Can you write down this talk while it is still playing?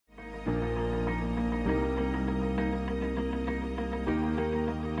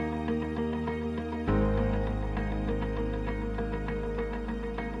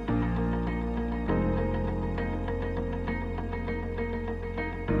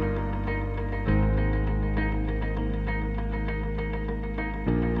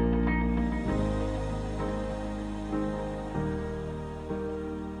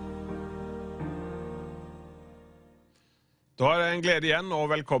Da er det en glede igjen,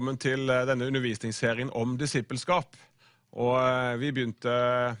 og velkommen til denne undervisningsserien om disippelskap. Og vi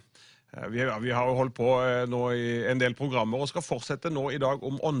har jo holdt på nå i en del programmer, og skal fortsette nå i dag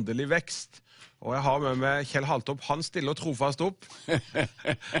om åndelig vekst. Og jeg har med meg Kjell Haltorp. Han stiller trofast opp. Jeg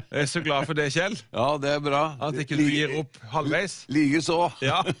er så glad for det, Kjell. Ja, det er bra. At ikke du gir opp halvveis. Like så.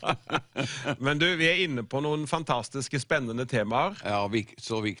 Ja. Men du, vi er inne på noen fantastiske, spennende temaer. Ja,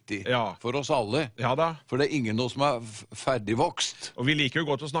 så viktig. Ja. For oss alle. Ja da. For det er ingen nå som er ferdigvokst. Og vi liker jo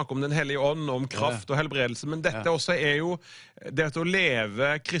godt å snakke om den hellige ånd, om kraft og helbredelse, men dette også er jo det å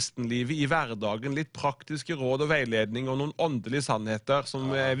leve kristenlivet i hverdagen, litt praktiske råd og veiledning og noen åndelige sannheter som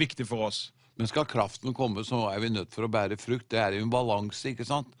er viktig for oss. Men skal kraften komme, så er vi nødt for å bære frukt. Det er jo en balanse, ikke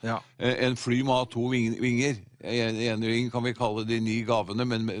sant? Ja. En fly må ha to vinger. En ving kan vi kalle de 9 gavene,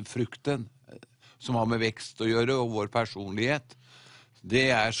 men frukten, som har med vekst å gjøre, og vår personlighet,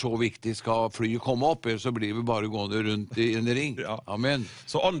 det er så viktig. Skal flyet komme opp, eller så blir vi bare gående rundt i en ring. Ja. Amen.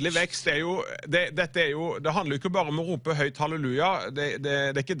 Så åndelig vekst det handler jo ikke bare om å rope høyt halleluja. Det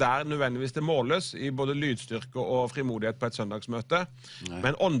er ikke der nødvendigvis det måles i både lydstyrke og frimodighet på et søndagsmøte. Nei.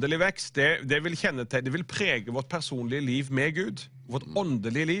 Men åndelig vekst, det vil prege vårt personlige liv med Gud. Vårt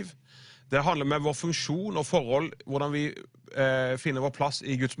åndelige liv. Det handler med vår funksjon og forhold, hvordan vi finner vår plass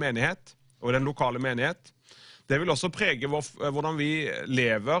i Guds menighet og den lokale menighet. Det vil også prege hvordan vi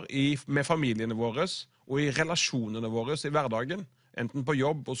lever med familiene våre og i relasjonene våre i hverdagen. Enten på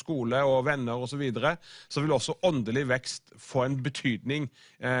jobb og skole og venner og så videre, så vil også åndelig vekst få en betydning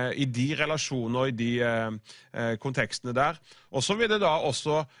i de relasjoner og i de kontekstene der. Og så vil det da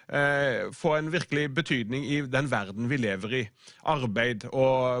også få en virkelig betydning i den verden vi lever i. Arbeid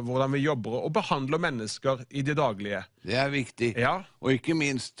og hvordan vi jobber og behandler mennesker i det daglige. Det er viktig. Ja. Og ikke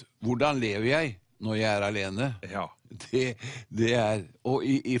minst, hvordan lever jeg når jeg er alene? Ja. Det er, og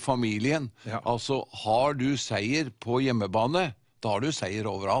i familien, Ja. altså har du seier på hjemmebane, da har du seier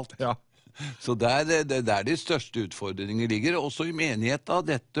overalt. Ja. Så der de største utfordringer ligger, også i menigheten,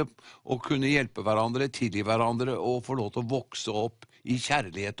 dette å kunne hjelpe hverandre, tilgi hverandre, og få lov til å vokse opp i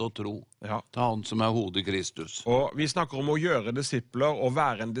kjærlighet og tro Ja. til han som er hodet Kristus. Og vi snakker om å gjøre disipler og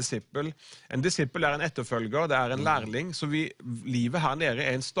være en disippel. En disippel er en etterfølger, det er en lærling, så livet her nede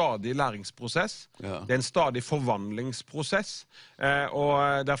er en stadig læringsprosess. Ja. Det er en stadig forvandlingsprosess,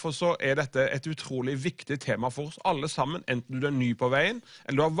 og derfor så er dette et utrolig viktig tema for oss alle sammen, enten du er ny på veien,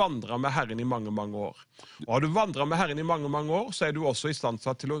 eller du har vandret med Herren i mange, mange år. Og har du vandret med Herren i mange, mange år, så er du også i stand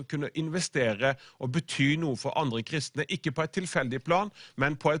til å kunne investere og bety noe for andre kristne, ikke på et tilfeldig plan,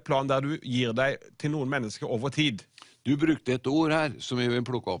 men på et plan der du gir deg til noen mennesker over tid. Du brukte et ord her som vi vil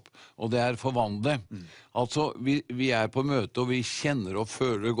plukke opp, og det er forvandle. Altså, vi er på møte, og vi kjenner og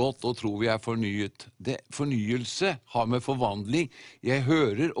føler godt, og tror vi er fornyet. Fornyelse har med forvandling. Jeg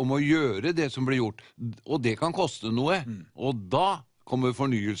hører om å gjøre det som blir gjort, og det kan koste noe. Og da kommer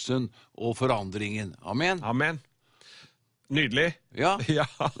fornyelsen og forandringen. Amen. Amen. Nydelig. Ja. Ja.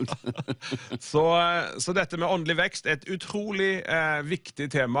 Så dette med åndelig vekst er et utrolig viktig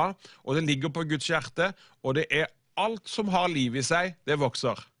tema, og det ligger på Guds hjerte, og det er alt som har liv i seg, det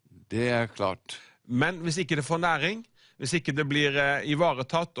vokser. Det er klart. Men hvis ikke det får næring, hvis ikke det blir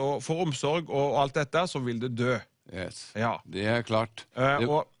ivaretatt og får omsorg og alt dette, så vil det dø. Yes. Ja. Det er klart.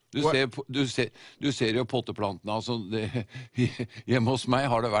 Du ser jo potteplantene, altså hjemme hos meg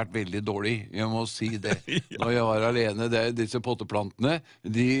har det vært veldig dårlig, jeg må si det. Ja. Når jeg var alene, disse potteplantene,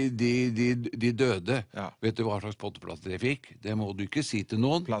 de døde. Ja. Vet du hva slags potteplanter jeg fikk? Det må du ikke si til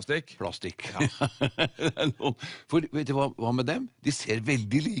noen. Plastikk. Plastikk. For vet du hva med dem? De ser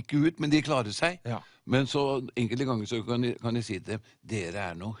veldig like ut, men de klarer seg. Ja. Men så enkelte ganger så kan jeg si til dem, dere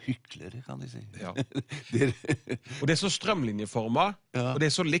er noen hyklere, kan de si. Ja. Dere... Og det er så strømlinjeformet, Ja. og det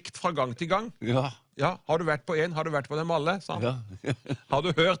er så likt fra gang til gang. Ja. Ja, har du vært på en, har du vært på dem alle, sant? Ja. Har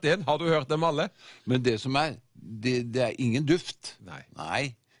du hørt en, har du hørt dem alle? Men det som er, det er ingen duft. Nei. Nei.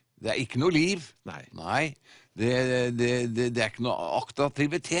 Det er ikke noe liv. Nei. Nei. Det er ikke noe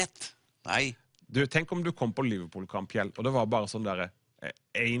aktivitet. Nei. Du, tenk om du kom på Liverpool-kamp, Kjell, og det var bare sånn der,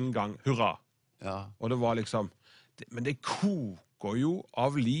 en gang, hurra. Ja. Og det var liksom, men det koker jo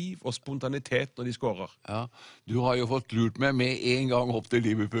av liv og spontanitet når de skårer. Ja. Du har jo fått lurt meg med en gang opp til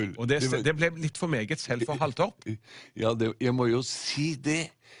Liverpool. Og det ble litt for meget selv for Haltorp. Ja, jeg må jo si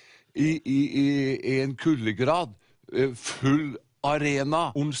det. I en kuldegrad, full arena.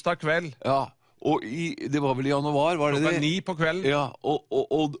 Onsdag kveld, Ja, og det var vel i januar, var det det? klokka 9 på kvelden. Ja,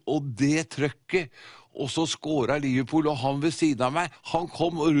 og det trøkket, og så skåret Liverpool, og han ved siden av meg, han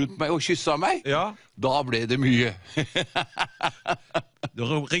kom rundt meg og kysset meg. Ja. Da ble det mye.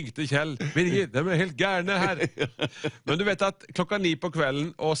 Da ringte Kjell. Birgit, de er helt gærne her. Men du vet at klokka 9 på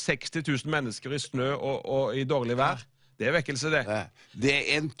kvelden og 60 000 mennesker i snø og i dårlig vær, Det er vekkelse, det. Det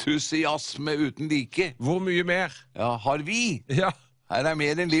er entusiasme uten like. Hvor mye mer? Ja, har vi? Ja. Her er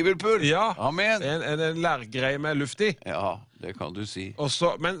mer enn Liverpool. Ja. Amen. En lærgreie med luft i. Ja, det kan du si.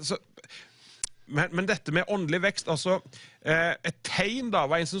 Men dette med åndelig vekst, altså et tegn da,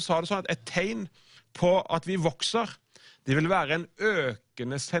 var en som sa det sånn, at et tegn på at vi vokser, det vil være en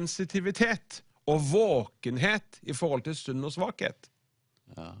økende sensitivitet og våkenhet i forhold til synd og svakhet.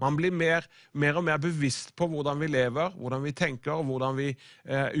 Ja. Man blir mer og mer bevisst på hvordan vi lever, hvordan vi tenker, og hvordan vi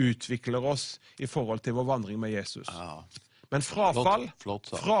utvikler oss i forhold til vår vandring med Jesus. Ja. Men frafall,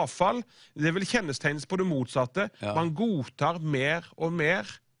 det vil kjennetegnes på det motsatte. Ja. Man godtar mer og mer.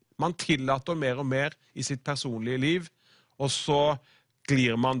 Man tillater mer og mer i sitt personlige liv, og så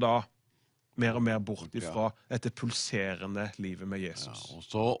glir man da mer og mer bort ifra dette pulserende livet med Jesus.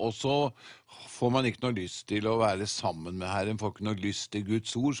 Ja, og så får man ikke noe lyst til å være sammen med Herren, får ikke noe lyst til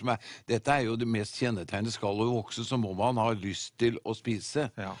Guds ord. Dette er jo det mest kjennetegnet. Skal du vokse, så må man ha lyst til å spise.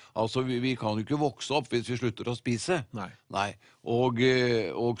 Ja. Altså, vi kan jo ikke vokse opp hvis vi slutter å spise. Nei. Og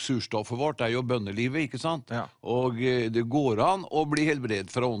surstoffet vårt er jo bønnelivet, ikke sant? Ja. Og det går an å bli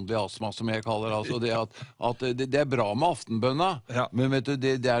helbredet fra åndelig astma, som jeg kaller altså det er bra med aftenbønna, men vet du,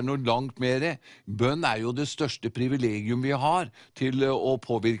 det er noe langt mer. Bønn er jo det største privilegium vi har til å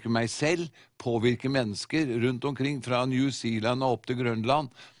påvirke meg selv, påvirke mennesker rundt omkring fra New Zealand og opp til Grønland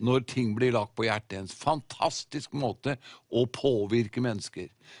når ting blir lagt på hjertet. En fantastisk måte å påvirke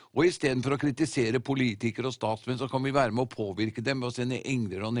mennesker. Og i stedet for å kritisere politikere og statsmenn, så kan vi være med å påvirke dem og sende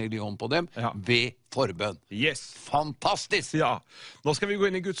engler og en hellig ånd på dem ved forbønn. Yes. Fantastisk! Ja. Nå skal vi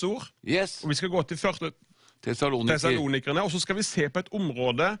gå inn i Guds ord, og vi skal gå til første Tessalonikerne, og så skal vi se på et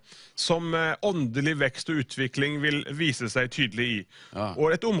område som åndelig vekst og utvikling vil vise seg tydelig i. Ja.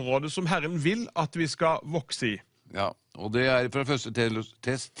 Og et område som Herren vil at vi skal vokse i. Ja, og det er fra 1.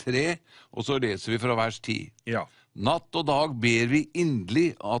 Tess 3, og så leser vi fra vers 10. Ja. Natt og dag ber vi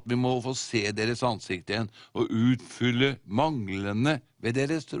inderlig at vi må få se deres ansikt igjen og utfylle manglende ved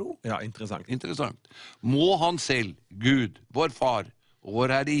deres tro. Ja, interessant. Må han selv, Gud, vår far, og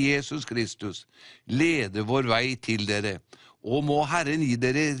vår Herre Jesus Kristus, lede vår vei til dere, og må Herren gi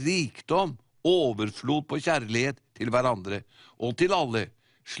dere rikdom, overflod på kjærlighet til hverandre, og til alle,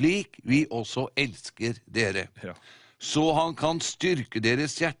 slik vi også elsker dere. Ja. Så han kan styrke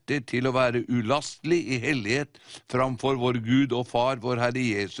deres hjerter til å være ulastelig i hellighet framfor vår Gud og Far, vår Herre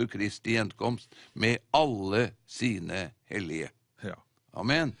Jesus Kristi gjenkomst, med alle sine hellige.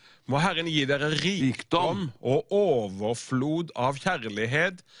 Amen. Må Herren gi dere rikdom og overflod av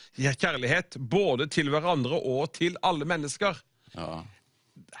kjærlighet både til hverandre og til alle mennesker. Ja.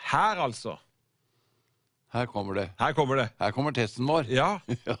 Her altså. Her kommer det. Her kommer testen vår. Ja.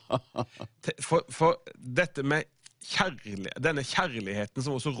 For dette med denne kjærligheten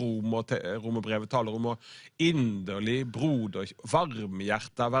som også Romerbrevet taler om, og inderlig broder, være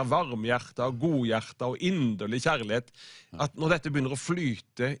varmhjerta, godhjerta og inderlig kjærlighet, at når dette begynner å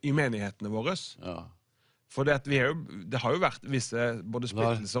flyte i menighetene våre, for det har jo vært visse både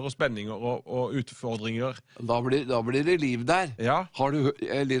splittelser og spenninger og utfordringer. Da blir det liv der. Ja.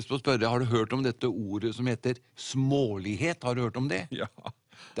 Jeg leser på spørre, har du hørt om dette ordet som heter smålighet? Har du hørt om det? Ja.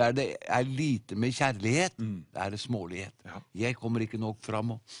 Der det er lite med kjærlighet, der er det smålighet. Ja. Jeg kommer ikke nok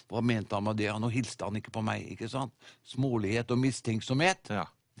fram, og hva mente han med det? Nå hilste han ikke på meg, ikke sant? Smålighet og mistenksomhet,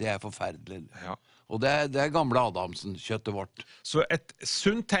 det er forferdelig. Ja. Og det er gamle Adamsen, kjøttet vårt. Så et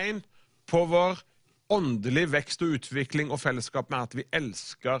sunt tegn på vår åndelig vekst og utvikling og fellesskap med at vi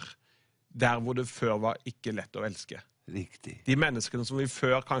elsker der hvor det før var ikke lett å elske. Riktig. De menneskene som vi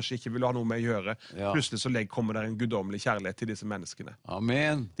før kanskje ikke ville ha noe med å gjøre, plutselig så kommer der en gudomlig kjærlighet til disse menneskene.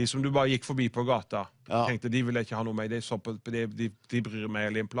 Amen. De som du bare gikk forbi på gata, tenkte de ville ikke ha noe med, de bryr meg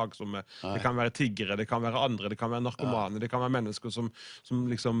eller en plagsomme. Det kan være tiggere, det kan være andre, det kan være narkomane, det kan være mennesker som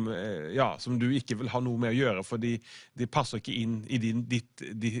liksom, som du ikke vil ha noe med å gjøre, fordi de passer ikke inn i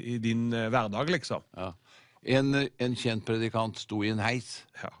din hverdag, liksom. Ja. En kjent predikant sto i en heis.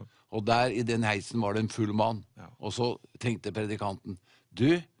 Ja. Og der i den heisen var det en full mann. Ja. Og så tenkte predikanten,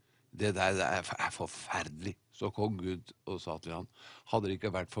 du, det der er forferdelig. Så kom Gud og sa til han, hadde det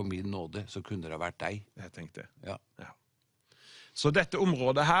ikke vært for min nåde, så kunne det vært deg. Jeg tenkte. Ja. Så dette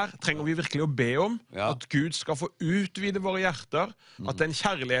området her trenger vi virkelig å be om, at Gud skal få utvide våre hjerter, at den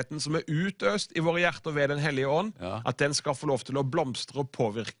kjærligheten som er utøst i våre hjerter ved den hellige ånd, at den skal få lov til å blomstre og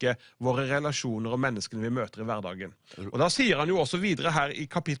påvirke våre relasjoner og menneskene vi møter i hverdagen. Og da sier han jo også videre her i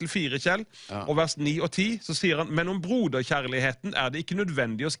kapittel 4, Kjell, og vers 9 og 10, så sier han, men om broderkjærligheten er det ikke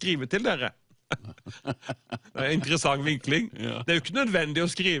nødvendig å skrive til dere. Det er en interessant vinkling. Det er jo ikke nødvendig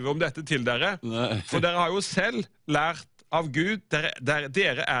å skrive om dette til dere, for dere har jo selv lært av Gud.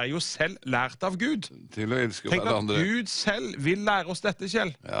 Dere er jo selv lært av Gud. Til å elske Tenk at hverandre. Gud selv vil lære oss dette,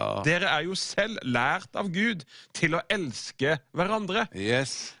 Kjell. Ja. Dere er jo selv lært av Gud til å elske hverandre.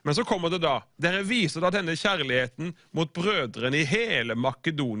 Yes. Men så kommer det da. Dere viser da denne kjærligheten mot brødrene i hele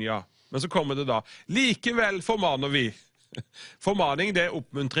Makedonia. Men så kommer det da. Likevel formaner vi. Formaning, det er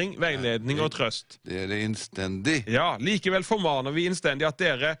oppmuntring, veiledning og trøst. Dere innstendig. Ja, likevel formaner vi innstendig at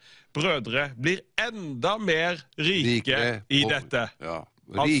dere, brødre, blir enda mer rike i dette. Ja.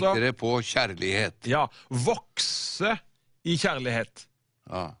 Altså- Rikere på kjærlighet. Ja, vokse i kjærlighet.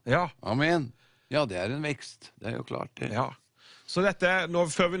 Ja. Ja, Amen. Ja, det er en vekst. Det er jo klart det. ja. Så dette,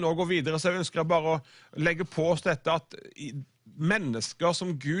 før vi nå går videre, så ønsker jeg bare å legge på oss dette at mennesker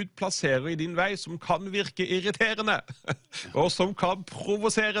som Gud plasserer i din vei, som kan virke irriterende, og som kan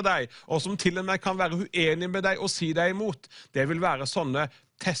provosere deg, og som til og med kan være uenig med deg og si deg imot, det vil være sånne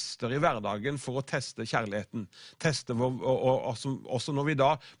tester i hverdagen for å teste kjærligheten. Teste, og også når vi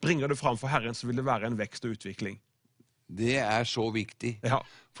da bringer det fram for Herren, så vil det være en vekst og utvikling. Det er så viktig. Ja.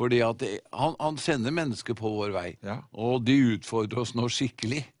 Fordi at han sender mennesker på vår vei, Ja. og de utfordrer oss nå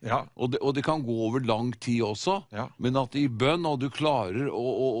skikkelig. Ja. Og det kan gå over lang tid også, Ja. men at i bønn, og du klarer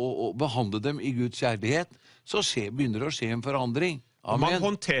å behandle dem i Guds kjærlighet, så begynner det å skje en forandring. Og man Amen.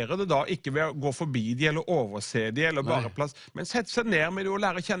 håndterer det da ikke ved å gå forbi de eller overse de, eller bare plass, men sett seg ned med det og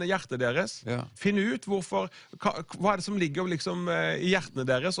lære å kjenne hjertet deres. Ja. Finn ut hva er det som ligger liksom, i hjertene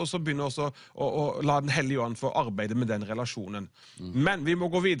deres, og så begynne også å la Den hellige ånd få arbeide med den relasjonen. Men vi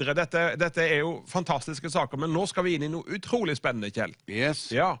må gå videre. Dette er jo fantastiske saker, men nå skal vi inn i noe utrolig spennende, Kjell. Yes.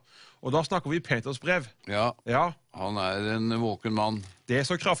 Ja, og da snakker vi Peters brev. Ja, Ja, han er en våken mann. det er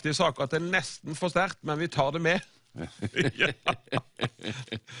så kraftige saker at det er nesten for sterkt, men vi tar det med.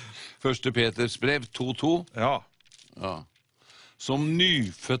 Første Peters brev 2:2. Ja, Ja. Som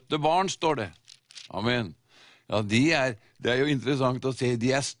nyfødte barn, står det. Amen. Ja, det er jo interessant å se.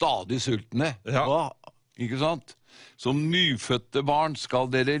 De er stadig sultne. Ja. Ikke sant? Som nyfødte barn skal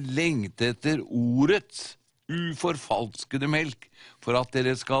dere lengte etter ordets uforfalskede melk, for at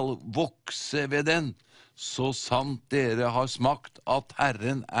dere skal vokse ved den, så sant dere har smakt at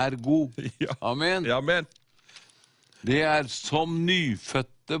Herren er god. Ja. Amen. ja, men Det er som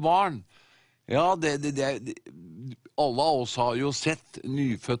nyfødte barn. Ja, alle av oss har jo sett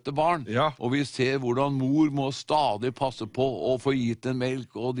nyfødte barn, Ja. og vi ser hvordan mor må stadig passe på å få gitt en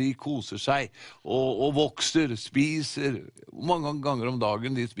melk, og de koser seg, og vokser, spiser. Hvor mange ganger om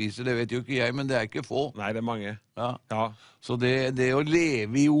dagen de spiser, det vet jo ikke jeg, men det er ikke få. Nei, det er mange. Ja. Ja, Så det å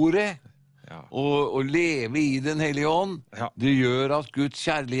leve i ordet, ja. og leve i Den hellige ånd, Ja. det gjør at Guds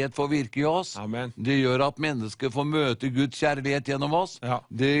kjærlighet får virke i oss. Amen. Det gjør at mennesker får møte Guds kjærlighet gjennom oss. Ja.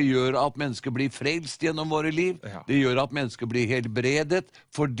 Det gjør at mennesker blir frelst gjennom våre liv. Ja. Det gjør at mennesker blir helbredet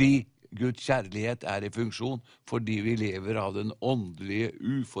fordi Guds kjærlighet er i funksjon, fordi vi lever av den åndelige,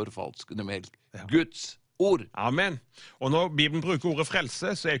 uforfalskende melk. Guds ord. Amen. Og når Bibelen bruker ordet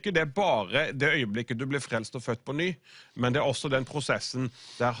frelse, så er ikke det bare det øyeblikket du blir frelst og født på ny, men det er også den prosessen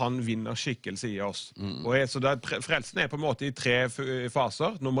der han vinner skikkelse i oss. Så frelsen er på en måte i 3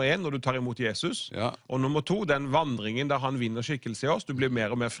 faser. Nummer 1, når du tar imot Jesus. Ja. Og nummer 2, den vandringen der han vinner skikkelse i oss. Du blir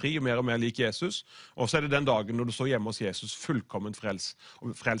mer og mer fri og mer lik Jesus. Og så er det den dagen når du står hjemme hos Jesus, fullkomment frelst,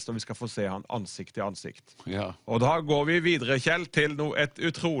 og vi skal få se han ansikt til ansikt. Ja, Og da går vi videre, Kjell, til et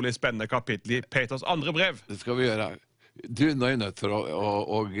utrolig spennende kapittel i Peters andre brev. det skal vi gjøre. Du, nå er jeg nødt for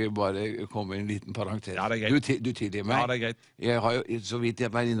å bare komme med en liten parentes. Ja, det er greit. Du tilgir meg. Ja, det er greit. Jeg har jo så vidt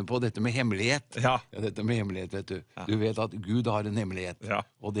jeg var inne på dette med hemmelighet. Ja. Dette med hemmelighet, vet du. Du vet at Gud har en hemmelighet, Ja.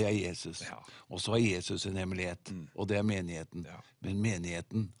 og det er Jesus. Ja. Og så har Jesus en hemmelighet, og det er menigheten. Ja. Men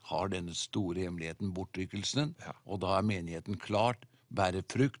menigheten har denne store hemmeligheten, bortrykkelsen, Ja. og da er menigheten klart bærer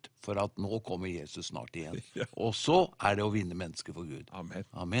frukt for at nå kommer Jesus snart igjen. Ja. Og så er det å vinne mennesker for Gud. Amen.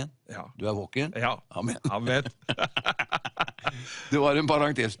 Amen. Ja. Du er våken? Ja. Amen. Amen. Det var en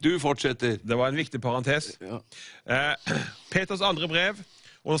parentes. Du fortsetter. Det var en viktig parentes. Ja. Peters andre brev.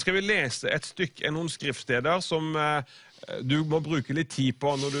 Og nå skal vi lese et stykke, noen skriftsteder som du må bruke litt tid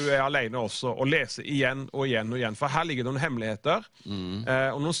på når du er alene også, og lese igjen og igjen og igjen. For her ligger det noen hemmeligheter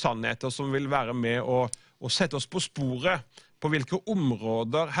og noen sannheter som vil være med å sette oss på sporet på hvilke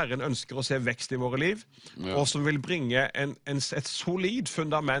områder Herren ønsker å se vekst i våre liv, og som vil bringe et solid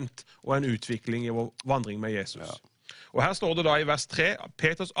fundament og en utvikling i vår vandring med Jesus. Og her står det da i vers 3,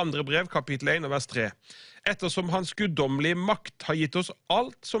 Peters andre brev, kapittel 1 og vers 3. Ettersom hans guddommelige makt har gitt oss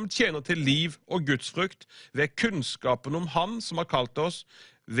alt som tjener til liv og gudsfrukt, ved kunnskapen om han som har kalt oss,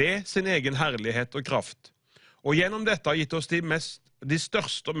 ved sin egen herlighet og kraft. Og gjennom dette har gitt oss de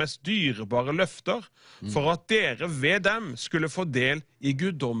største og mest dyrebare løfter, for at dere ved dem skulle få del i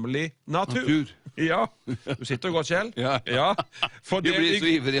guddommelig natur. Ja, du sitter godt, Kjell. Ja. For, Du blir så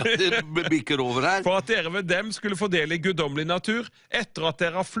ivrig at det bikker over her. for at dere ved dem skulle fordele i guddommelig natur, etter at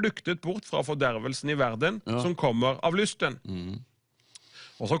dere har flyktet bort fra fordervelsen i verden, som kommer av lysten.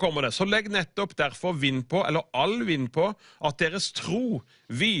 Og så kommer det, så legg nettopp derfor vind på, eller all vind på, at deres tro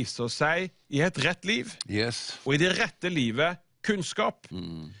viser seg i et rett liv, Yes. og i det rette livet kunnskap,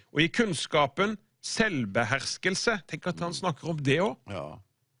 og i kunnskapen selvbeherskelse. Tenk at han snakker om det også. Ja,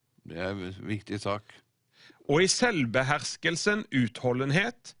 det er en viktig sak. Og i selvbeherskelsen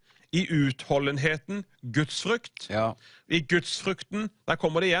utholdenhet, i utholdenheten gudsfrukt, Ja, i gudsfrukten, der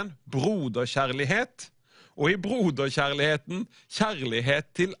kommer det igjen, broderkjærlighet, og i broderkjærligheten kjærlighet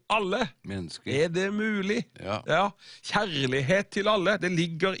til alle. mennesker. Er det mulig? Ja. Kjærlighet til alle, det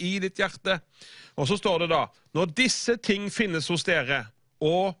ligger i ditt hjerte. Og så står det da, når disse ting finnes hos dere,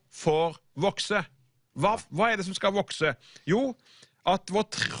 og får vokse. Hva er det som skal vokse? Jo, at vår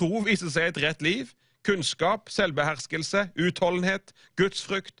tro viser seg et rett liv, kunnskap, selvbeherskelse, utholdenhet,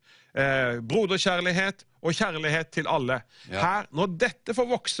 gudsfrukt, broderkjærlighet og kjærlighet til alle. Her, når dette får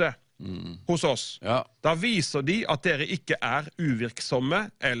vokse hos oss, da viser de at dere ikke er uvirksomme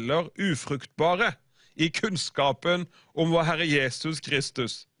eller ufruktbare i kunnskapen om vår Herre Jesus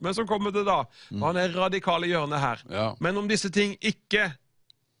Kristus. Men så kommer det da, han er radikal i hjørnet her. Men om disse ting ikke,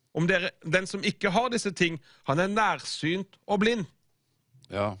 den som ikke har disse ting, han er nærsynt og blind.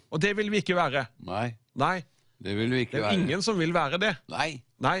 Ja. Og det vil vi ikke være. Nei, det vil vi ikke Det er være. ingen som vil være det. Nei.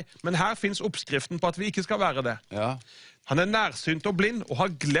 Men her finnes oppskriften på at vi ikke skal være det. Ja. Han er nærsynt og blind og har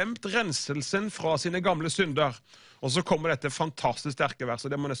glemt renselsen fra sine gamle synder. Og så kommer dette fantastisk sterke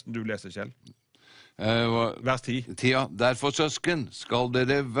verset. Det må nesten du lese, Kjell. Vers 10. Derfor, søsken, skal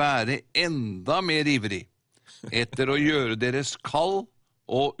dere være enda mer ivrig etter å gjøre deres kall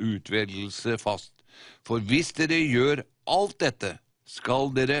og utvelgelse fast. For hvis dere gjør alt dette, skal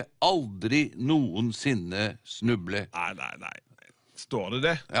dere aldri noensinne snuble. Nei. Står det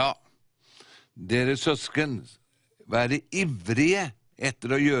det? Ja. Dere søsken, være ivrige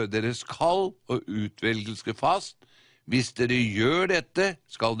etter å gjøre deres kall og utvelgelse fast. Hvis dere gjør dette,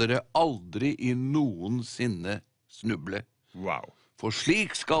 skal dere aldri i noensinne snuble. Wow. For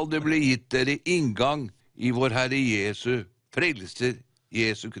slik skal det bli gitt dere inngang i vår Herre Jesu frelser,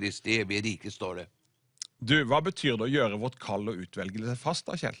 Jesu Kristi evige rike, står det. Du, hva betyr det å gjøre vårt kall og utvelgelse fast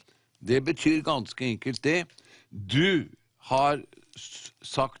da, Kjell? Det betyr ganske enkelt det. Du har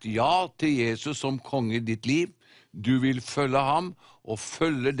sagt ja til Jesus som konge i ditt liv. Du vil følge ham, og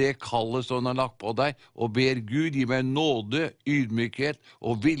følger det kallet som han har lagt på deg, og ber Gud gi meg nåde, ydmykhet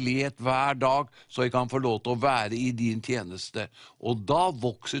og villighet hver dag, så jeg kan få lov til å være i din tjeneste. Og da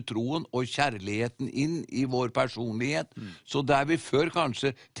vokser troen og kjærligheten inn i vår personlighet. Så der vi før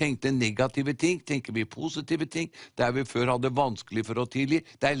kanskje tenkte negative ting, tenker vi positive ting. Der vi før hadde vanskelig for å tilgi,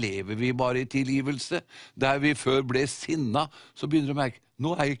 der lever vi bare i tilgivelse. Der vi før ble sinna, så begynner du å merke,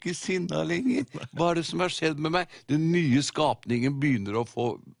 nå er jeg ikke sinna lenger. Hva er det som har skjedd med meg? Den nye skapningen begynner å få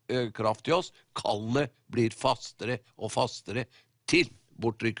kraft i oss. Kallet blir fastere og fastere til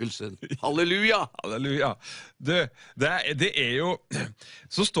bortrykkelsen. Halleluja! Halleluja. Det er jo,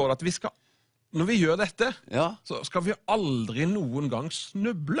 så står det at vi skal, når vi gjør dette, så skal vi aldri noen gang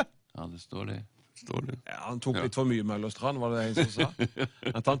snuble. Ja, det står det. Ja, han tok litt for mye Møllerstrand, var det en som sa?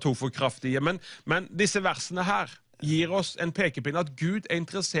 At han tok for kraftig. Men disse versene her gir oss en pekepinn at Gud er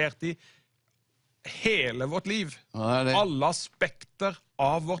interessert i hele vårt liv. Alle aspekter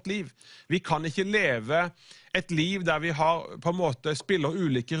av vårt liv. Vi kan ikke leve et liv der vi har, på en måte spiller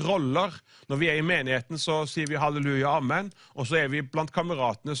ulike roller. Når vi er i menigheten så sier vi halleluja, amen, og så er vi blant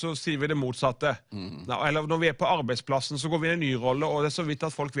kameratene så sier vi det motsatte. Eller når vi er på arbeidsplassen så går vi i en ny rolle, og det er så vidt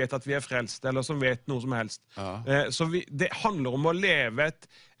at folk vet at vi er frelst, eller som vet noe som helst. Så det handler om å leve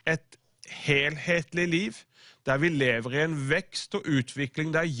et helhetlig liv, der vi lever i en vekst og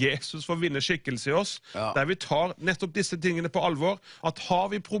utvikling, der Jesus får vinne skikkelse i oss, der vi tar nettopp disse tingene på alvor, at har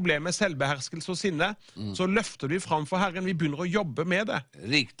vi problemer med selvbeherskelse og sinne, så løfter vi fram for Herren, vi begynner å jobbe med det.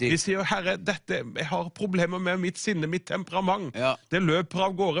 Riktig. Vi sier, Herre, jeg har problemer med mitt sinne, mitt temperament, det løper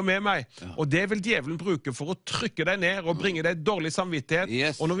av gårde med meg, og det vil djevelen bruke for å trykke deg ned og bringe deg dårlig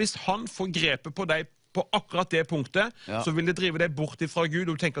samvittighet, og hvis han får grepet på deg på akkurat det punktet, så vil det drive deg bort ifra Gud,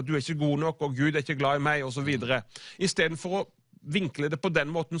 og du tenker at du er ikke god nok, og Gud er ikke glad i meg, og så videre. I stedet for å vinkle det på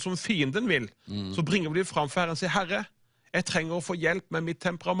den måten som fienden vil, så bringer vi det fram for Herren og sier, Herre, jeg trenger å få hjelp med mitt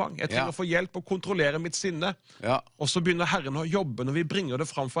temperament. Jeg trenger å få hjelp å kontrollere mitt sinne. Ja. Og så begynner Herren å jobbe. Når vi bringer det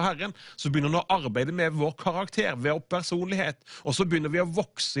fram for Herren, så begynner han å arbeide med vår karakter, ved vår personlighet. Og så begynner vi å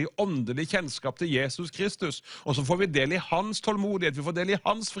vokse i åndelig kjennskap til Jesus Kristus. Og så får vi del i hans tålmodighet, vi får del i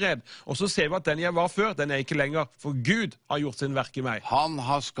hans fred. Og så ser vi at den jeg var før, den er ikke lenger, for Gud har gjort sin verk i meg. Han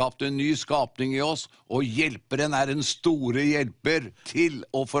har skapt en ny skapning i oss, og hjelperen er en store hjelper til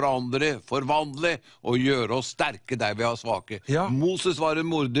å forandre, forvandle og gjøre oss sterke der vi har svake. Ja. Moses var en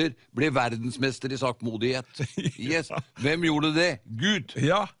morder, ble verdensmester i saktmodighet. Yes. Hvem gjorde det? Gud.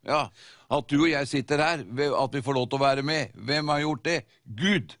 Ja. Ja. At du og jeg sitter her, at vi får lov til å være med. Hvem har gjort det?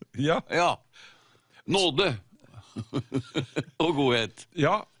 Gud. Ja. Ja. Nåde. Og godhet.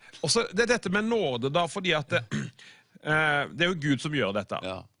 Ja. Og så det er dette med nåde da, fordi at det er jo Gud som gjør dette.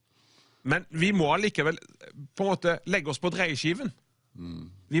 Ja. Men vi må allikevel på en måte legge oss på dreieskiven.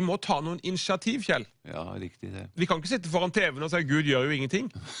 Vi må ta noen initiativ, Kjell. Ja, riktig det. Vi kan ikke sitte foran TV-en og si Gud gjør jo ingenting.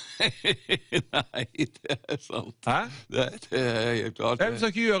 Nei, det er sant. Hæ? Det er helt klart. Vi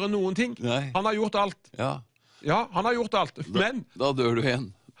skal ikke gjøre noen ting. Nei. Han har gjort alt. Ja. Ja, han har gjort alt. Da dør du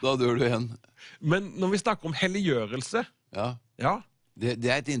igjen. Da dør du igjen. Men når vi snakker om helliggjørelse, Ja. ja, Det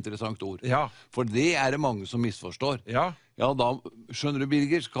er et interessant ord. ja, For det er det mange som misforstår. ja, Ja, da, skjønner du,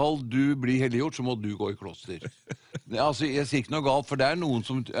 Birger, skal du bli helliggjort, så må du gå i kloster. Altså, jeg sier ikke noe galt, for det er noen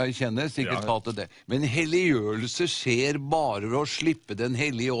som jeg kjenner sikkert Ja. til det. Men helliggjørelse skjer bare ved å slippe den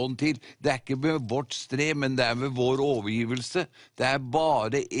hellige ånd til. Det er ikke med vårt strev, men det er med vår overgivelse. Det er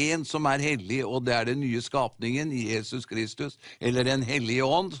bare en som er hellig, og det er den nye skapningen, Jesus Kristus, eller den hellige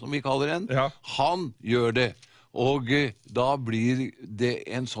ånd, som vi kaller den. Ja. Han gjør det. Og da blir det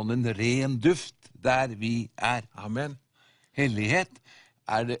en sånn en ren duft der vi er. amen. Hellighet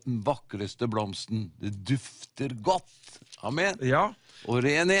er den vakreste blomsten. Det dufter godt. Amen. Ja, Og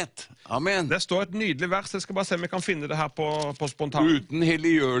renhet. Amen. det står et nydelig vers. Jeg skal bare se om jeg kan finne det her på spontan. Uten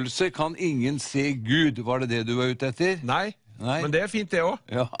helliggjørelse kan ingen se Gud. Var det det du var ute etter? Nei, Nei. men det er fint det også.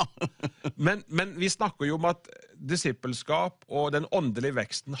 Ja. Men vi snakker jo om at disippelskap og den åndelige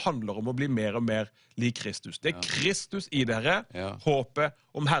veksten handler om å bli mer og mer lik Kristus. Det er Kristus i dere, Ja. håpet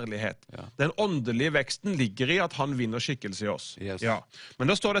om herlighet. Ja. Den åndelige veksten ligger i at han vinner skikkelse i oss. Yes. Ja. Men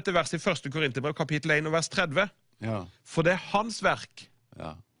da står dette verset i 1. Korinterbrev, kapittel 1 og vers 30. Ja. For det er hans verk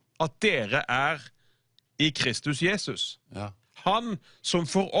Ja. at dere er i Kristus Jesus. Ja. Han som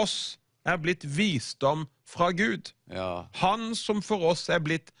for oss er blitt visdom fra Gud. Ja. Han som for oss er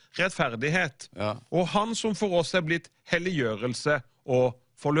blitt rettferdighet. Ja. Og han som for oss er blitt helliggjørelse og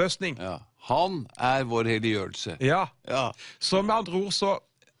forløsning. Ja. Han er vår helliggjørelse. Ja. Ja. Så med andre ord så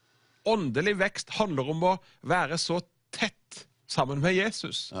åndelig vekst handler om å være så tett sammen med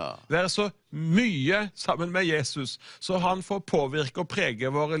Jesus. Ja. Være så mye sammen med Jesus, så han får påvirke og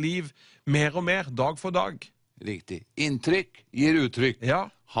prege våre liv mer og mer, dag for dag. Riktig. Inntrykk gir uttrykk. Ja,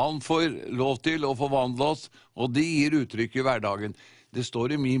 Han får lov til å forvandle oss, og det gir uttrykk i hverdagen. Det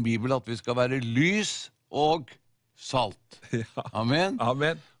står i min bibel at vi skal være lys og salt. ja. Amen.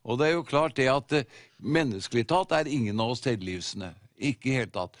 Amen. Og det er jo klart det at menneskelig talt er ingen av oss selvlysende. Ikke i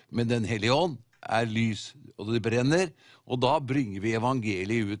hele tatt. Men Den hellige ånd er lys, og det brenner. Og da bringer vi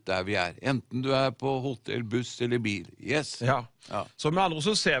evangeliet ut der vi er. Enten du er på hotell, buss eller bil. Yes. Ja. Ja. Så med andre ord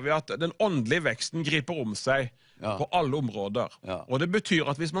så ser vi at den åndelige veksten griper om seg Ja. på alle områder. Ja. Og det betyr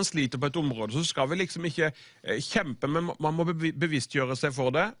at hvis man sliter på et område, så skal vi liksom ikke kjempe, men man må bevisstgjøre seg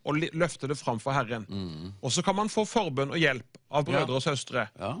for det og løfte det fram for Herren. Og så kan man få forbønn og hjelp av brødre og søstre.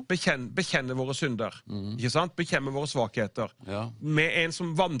 Ja. Bekjenne våre synder. Ikke sant? Bekjenne våre svakheter. Ja. Med en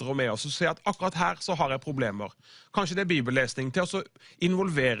som vandrer med oss og sier at akkurat her så har jeg problemer. Kanskje det er bibellesning til å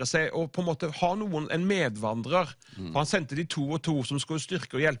involvere seg og på en måte ha en medvandrer. For han sendte de 2 og 2 som skulle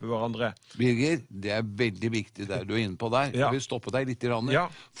styrke og hjelpe hverandre. Birger, det er veldig viktig der du er inne på der. Ja. Jeg vil stoppe deg litt. Ja.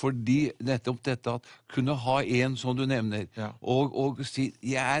 Fordi nettopp dette at kunne ha en som du nevner, Ja. og si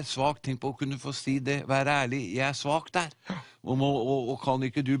 'jeg er svak', tenk på å kunne få si det, være ærlig, 'jeg er svak der', og kan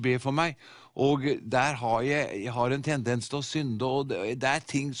ikke du be for meg? Og der har jeg har en tendens til å synde, og det er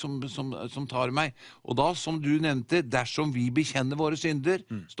ting som tar meg. Og da, som du nevnte, dersom vi bekjenner våre synder,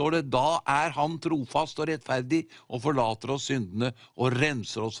 står det, da er han trofast og rettferdig og forlater oss syndene og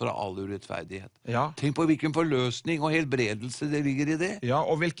renser oss fra all urettferdighet. Ja. Tenk på hvilken forløsning og helbredelse det ligger i det. Ja,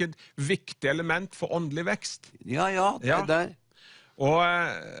 og hvilket viktig element for åndelig vekst. Ja, det Ja. er der.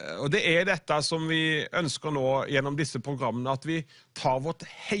 Og det er dette som vi ønsker nå gjennom disse programmene, at vi tar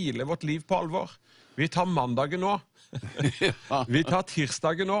hele vårt liv på alvor. Vi tar mandagen nå. Vi tar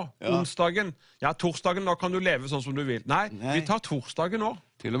tirsdagen nå. Onsdagen. Ja, torsdagen, da kan du leve sånn som du vil. Nei, vi tar torsdagen nå.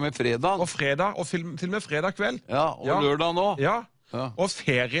 Til og med fredag. Og fredag, og til og med fredag kveld. Ja, og Ja. lørdag nå. Ja, Ja. Og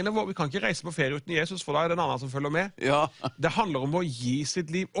feriene våre, vi kan ikke reise på ferie uten Jesus, for da er det en annen som følger med. Ja. Det handler om å gi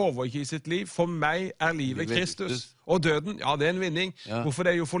sitt liv, overgi sitt liv. For meg er livet Livet Kristus. Kristus. Og døden, ja, det er en vinning. Ja. Hvorfor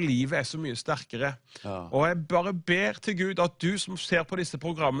det? Jo, for livet er så mye sterkere. Ja. Og jeg bare ber til Gud at du som ser på disse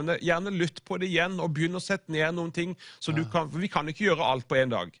programmene, gjerne lytt på det igjen, og begynn å sette ned noen ting. Så du kan, for vi kan ikke gjøre alt på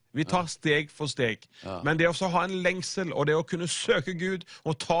en dag. Vi tar steg for steg. Ja. Men det å ha en lengsel, og det å kunne søke Gud,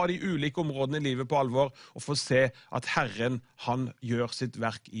 og ta de ulike områdene i livet på alvor, og få se at Herren, han gjør sitt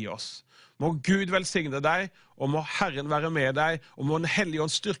verk i oss. Må Gud velsigne deg, og må Herren være med deg, og må Den hellige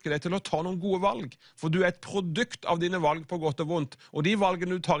ånd styrke deg til å ta noen gode valg. For du er et produkt av dine valg på godt og vondt. Og de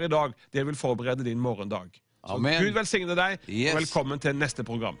valgene du tar i dag, det vil forberede din morgendag. Så Amen. Gud velsigne deg, Yes. og velkommen til neste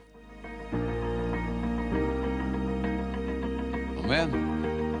program. Amen.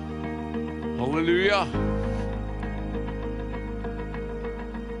 Halleluja.